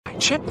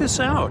Check this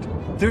out.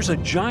 There's a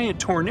giant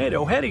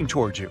tornado heading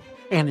towards you,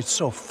 and it's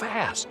so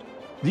fast.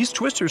 These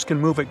twisters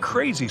can move at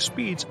crazy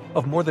speeds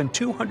of more than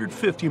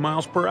 250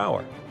 miles per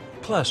hour.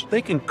 Plus,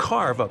 they can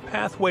carve a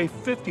pathway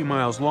 50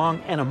 miles long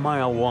and a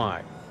mile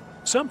wide.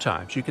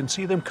 Sometimes you can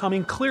see them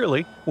coming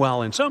clearly,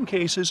 while in some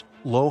cases,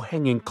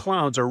 low-hanging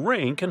clouds or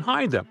rain can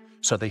hide them,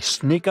 so they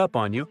sneak up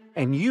on you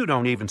and you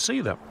don't even see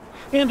them.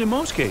 And in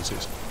most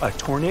cases, a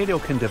tornado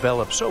can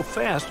develop so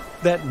fast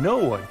that no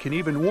one can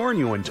even warn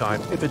you in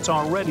time if it's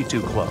already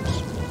too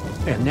close.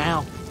 And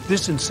now,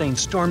 this insane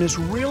storm is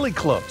really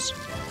close.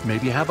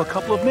 Maybe you have a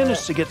couple of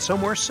minutes to get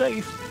somewhere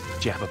safe.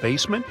 Do you have a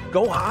basement?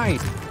 Go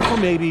hide. Or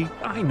maybe,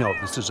 I know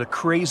this is a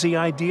crazy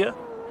idea,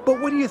 but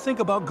what do you think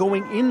about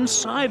going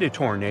inside a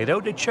tornado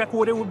to check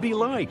what it would be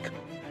like?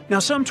 Now,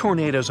 some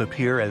tornadoes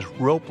appear as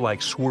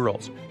rope-like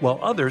swirls, while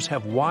others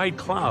have wide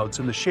clouds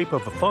in the shape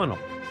of a funnel.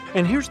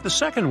 And here's the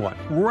second one,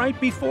 right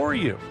before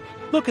you.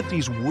 Look at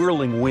these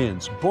whirling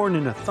winds born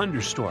in a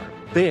thunderstorm.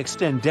 They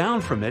extend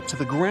down from it to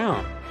the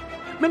ground.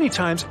 Many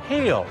times,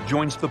 hail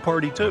joins the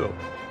party too.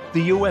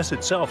 The U.S.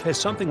 itself has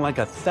something like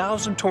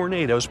 1,000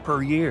 tornadoes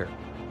per year.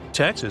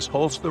 Texas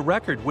holds the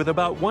record with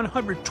about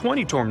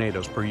 120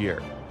 tornadoes per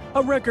year,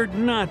 a record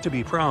not to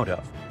be proud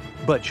of.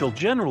 But you'll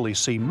generally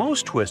see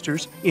most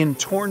twisters in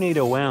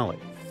Tornado Alley,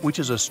 which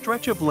is a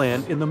stretch of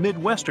land in the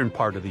midwestern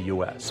part of the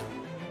U.S.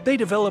 They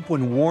develop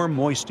when warm,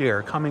 moist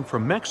air coming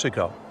from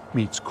Mexico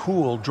meets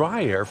cool,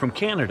 dry air from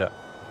Canada.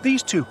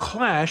 These two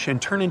clash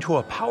and turn into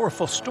a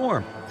powerful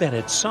storm that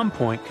at some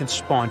point can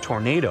spawn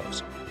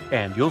tornadoes.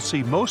 And you'll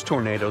see most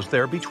tornadoes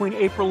there between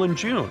April and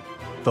June,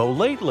 though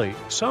lately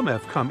some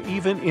have come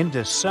even in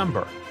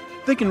December.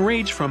 They can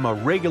range from a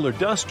regular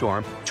dust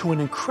storm to an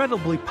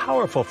incredibly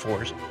powerful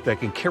force that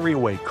can carry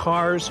away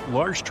cars,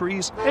 large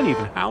trees, and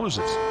even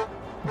houses.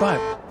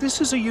 But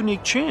this is a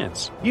unique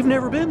chance. You've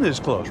never been this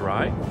close,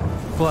 right?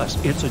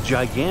 Plus, it's a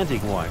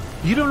gigantic one.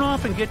 You don't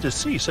often get to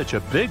see such a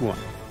big one.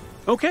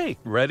 Okay,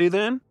 ready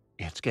then?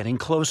 It's getting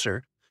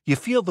closer. You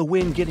feel the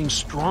wind getting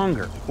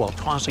stronger while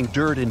tossing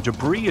dirt and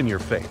debris in your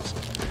face.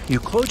 You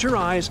close your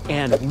eyes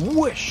and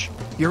whoosh!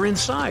 You're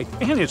inside,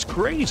 and it's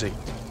crazy.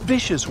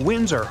 Vicious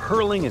winds are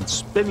hurling and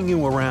spinning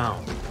you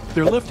around.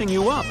 They're lifting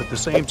you up at the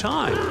same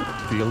time.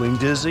 Feeling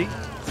dizzy?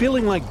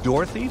 Feeling like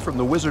Dorothy from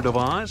The Wizard of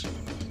Oz?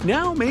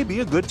 Now may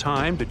be a good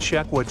time to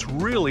check what's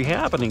really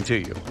happening to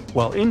you,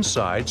 while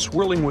inside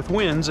swirling with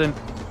winds and…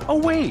 oh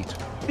wait!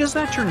 Is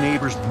that your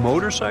neighbor's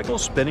motorcycle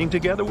spinning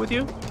together with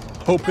you?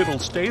 Hope it'll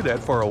stay that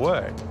far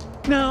away.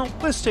 Now,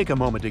 let's take a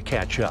moment to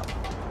catch up.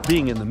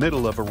 Being in the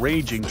middle of a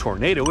raging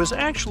tornado is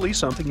actually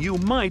something you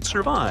might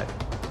survive.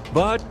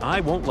 But I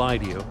won't lie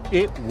to you,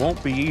 it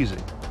won't be easy.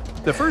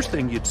 The first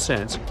thing you'd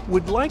sense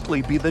would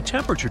likely be the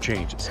temperature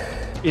changes.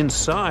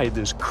 Inside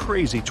this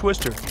crazy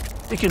twister,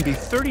 it can be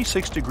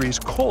 36 degrees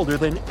colder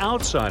than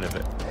outside of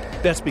it.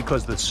 That's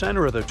because the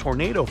center of the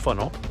tornado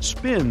funnel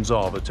spins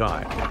all the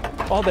time.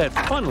 All that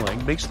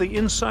funneling makes the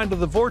inside of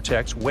the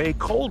vortex way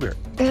colder,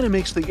 and it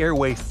makes the air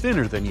way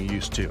thinner than you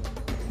used to.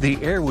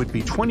 The air would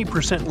be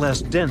 20%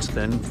 less dense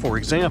than, for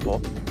example,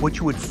 what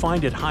you would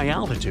find at high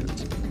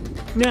altitudes.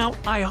 Now,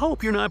 I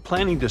hope you're not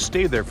planning to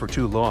stay there for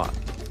too long.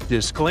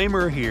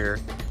 Disclaimer here,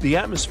 the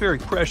atmospheric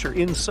pressure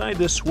inside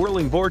this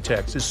swirling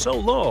vortex is so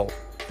low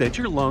that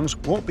your lungs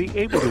won't be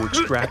able to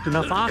extract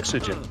enough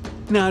oxygen.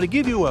 Now, to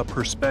give you a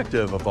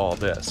perspective of all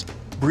this,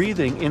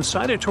 breathing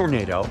inside a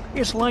tornado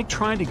is like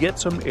trying to get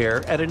some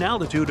air at an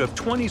altitude of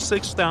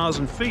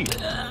 26,000 feet.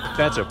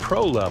 That's a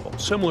pro level,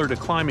 similar to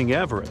climbing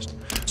Everest.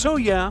 So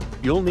yeah,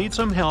 you'll need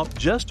some help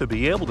just to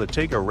be able to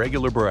take a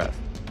regular breath.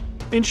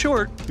 In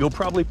short, you'll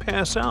probably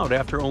pass out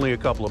after only a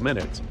couple of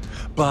minutes.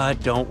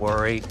 But don't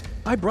worry,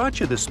 I brought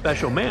you this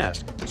special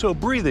mask, so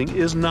breathing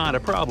is not a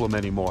problem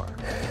anymore.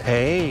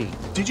 Hey,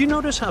 did you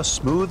notice how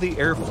smooth the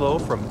airflow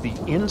from the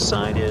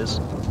inside is?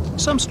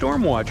 Some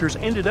storm watchers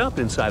ended up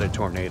inside a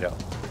tornado.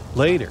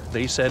 Later,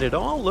 they said it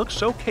all looked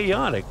so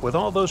chaotic with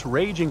all those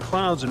raging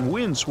clouds and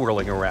wind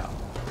swirling around.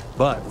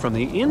 But from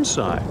the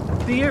inside,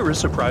 the air is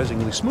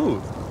surprisingly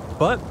smooth.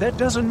 But that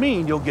doesn't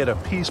mean you'll get a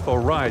peaceful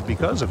ride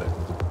because of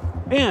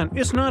it. And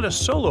it's not a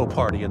solo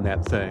party in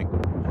that thing.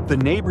 The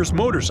neighbor's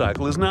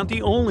motorcycle is not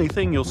the only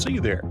thing you'll see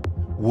there.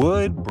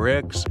 Wood,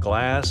 bricks,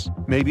 glass,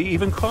 maybe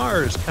even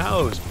cars,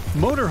 cows,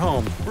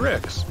 motorhomes,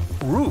 bricks,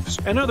 roofs,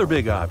 and other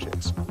big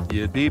objects.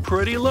 You'd be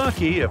pretty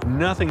lucky if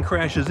nothing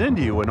crashes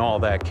into you in all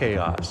that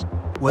chaos.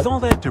 With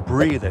all that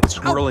debris that's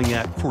swirling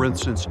at, for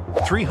instance,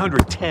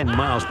 310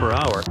 miles per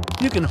hour,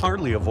 you can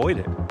hardly avoid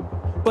it.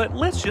 But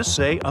let's just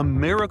say a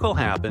miracle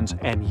happens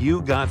and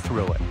you got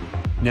through it.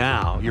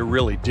 Now you're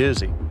really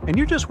dizzy, and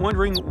you're just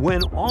wondering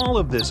when all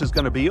of this is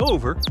going to be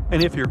over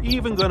and if you're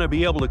even going to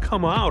be able to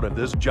come out of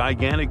this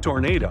gigantic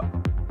tornado.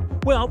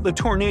 Well, the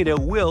tornado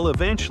will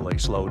eventually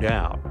slow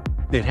down.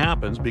 It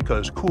happens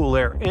because cool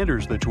air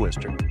enters the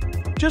twister.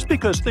 Just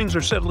because things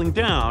are settling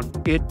down,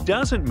 it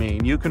doesn't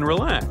mean you can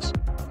relax.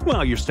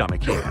 Well, your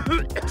stomach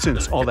can,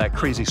 since all that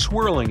crazy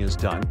swirling is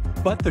done,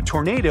 but the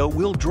tornado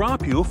will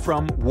drop you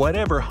from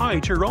whatever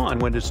height you're on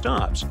when it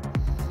stops.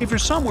 If you're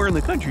somewhere in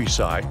the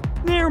countryside,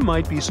 there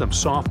might be some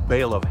soft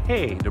bale of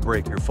hay to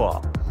break your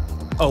fall.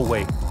 Oh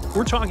wait,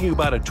 we're talking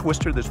about a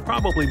twister that's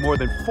probably more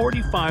than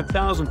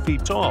 45,000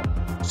 feet tall,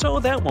 so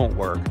that won't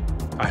work.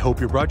 I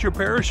hope you brought your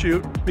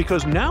parachute,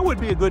 because now would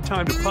be a good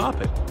time to pop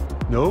it.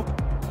 Nope.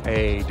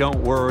 Hey,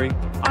 don't worry.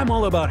 I'm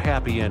all about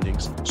happy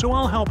endings, so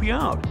I'll help you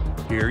out.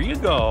 Here you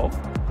go.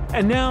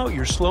 And now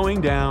you're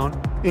slowing down,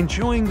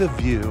 enjoying the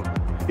view,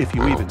 if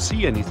you even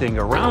see anything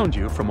around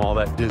you from all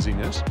that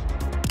dizziness.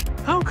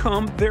 How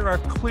come there are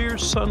clear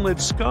sunlit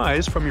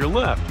skies from your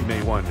left, you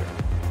may wonder?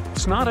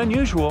 It's not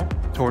unusual.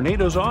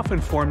 Tornadoes often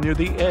form near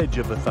the edge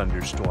of a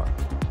thunderstorm.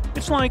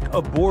 It's like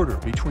a border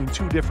between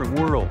two different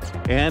worlds.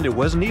 And it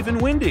wasn't even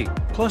windy.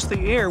 Plus, the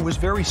air was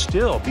very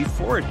still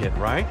before it hit,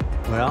 right?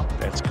 Well,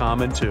 that's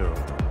common too.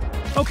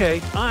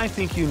 Okay, I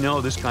think you know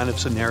this kind of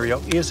scenario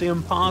is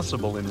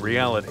impossible in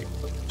reality.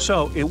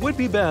 So it would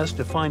be best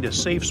to find a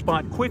safe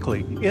spot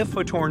quickly if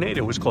a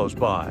tornado is close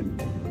by.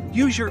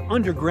 Use your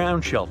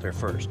underground shelter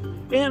first.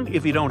 And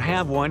if you don't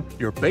have one,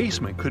 your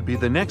basement could be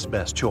the next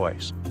best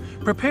choice.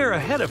 Prepare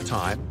ahead of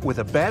time with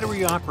a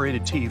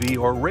battery-operated TV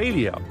or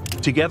radio,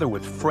 together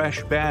with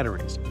fresh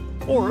batteries,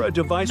 or a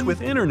device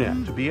with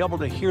internet to be able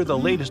to hear the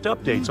latest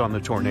updates on the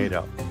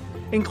tornado.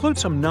 Include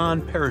some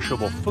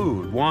non-perishable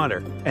food,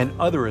 water, and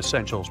other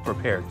essentials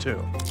prepared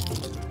too.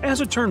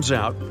 As it turns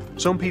out,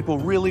 some people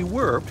really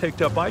were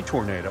picked up by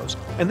tornadoes,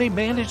 and they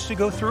managed to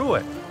go through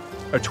it.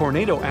 A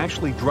tornado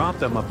actually dropped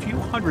them a few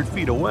hundred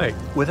feet away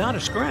without a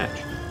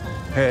scratch.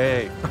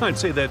 Hey, I'd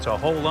say that's a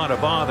whole lot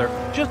of bother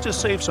just to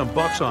save some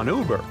bucks on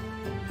Uber.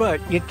 But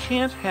you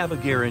can't have a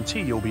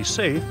guarantee you'll be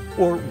safe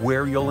or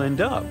where you'll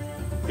end up.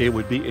 It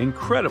would be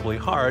incredibly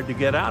hard to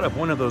get out of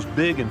one of those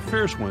big and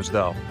fierce ones,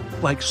 though,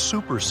 like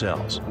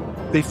supercells.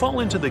 They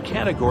fall into the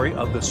category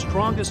of the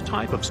strongest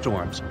type of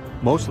storms,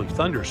 mostly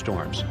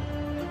thunderstorms.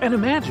 And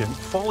imagine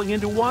falling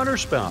into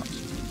waterspouts.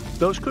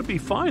 Those could be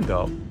fine,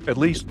 though, at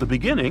least the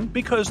beginning,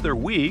 because they're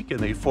weak and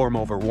they form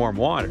over warm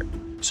water.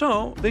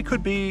 So they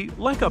could be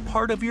like a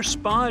part of your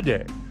spa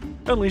day,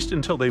 at least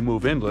until they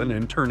move inland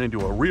and turn into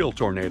a real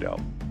tornado.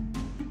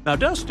 Now,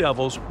 dust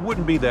devils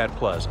wouldn't be that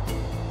pleasant.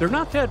 They're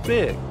not that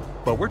big,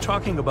 but we're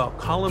talking about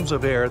columns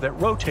of air that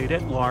rotate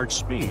at large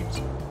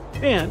speeds.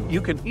 And you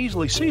can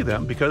easily see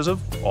them because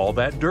of all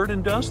that dirt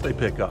and dust they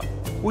pick up,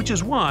 which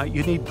is why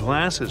you need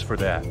glasses for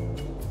that.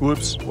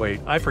 Whoops,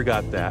 wait, I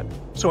forgot that,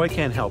 so I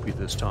can't help you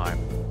this time.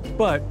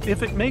 But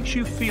if it makes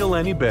you feel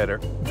any better,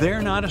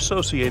 they're not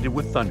associated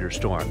with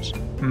thunderstorms.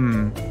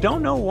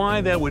 Don't know why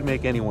that would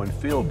make anyone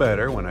feel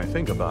better when I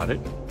think about it.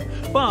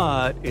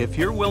 But if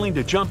you're willing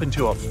to jump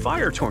into a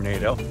fire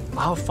tornado,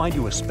 I'll find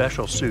you a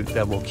special suit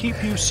that will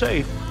keep you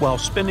safe while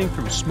spinning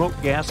through smoke,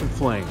 gas, and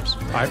flames.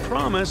 I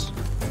promise.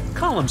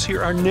 Columns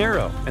here are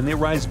narrow and they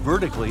rise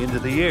vertically into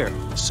the air,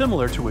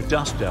 similar to a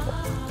dust devil.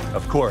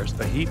 Of course,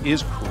 the heat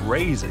is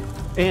crazy,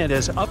 and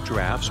as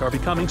updrafts are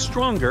becoming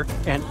stronger,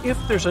 and if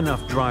there's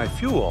enough dry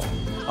fuel,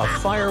 a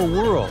fire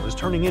whirl is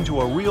turning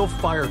into a real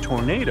fire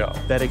tornado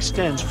that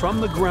extends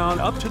from the ground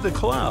up to the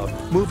cloud,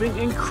 moving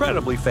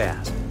incredibly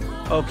fast.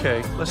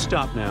 Okay, let's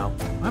stop now.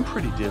 I'm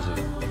pretty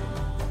dizzy.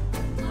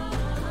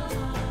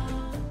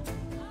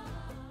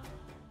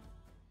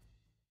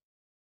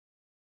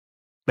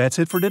 That's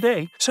it for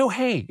today. So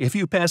hey, if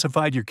you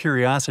pacified your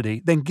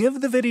curiosity, then give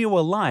the video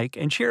a like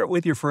and share it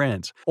with your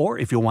friends. Or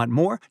if you want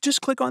more,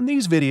 just click on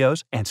these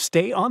videos and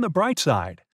stay on the bright side.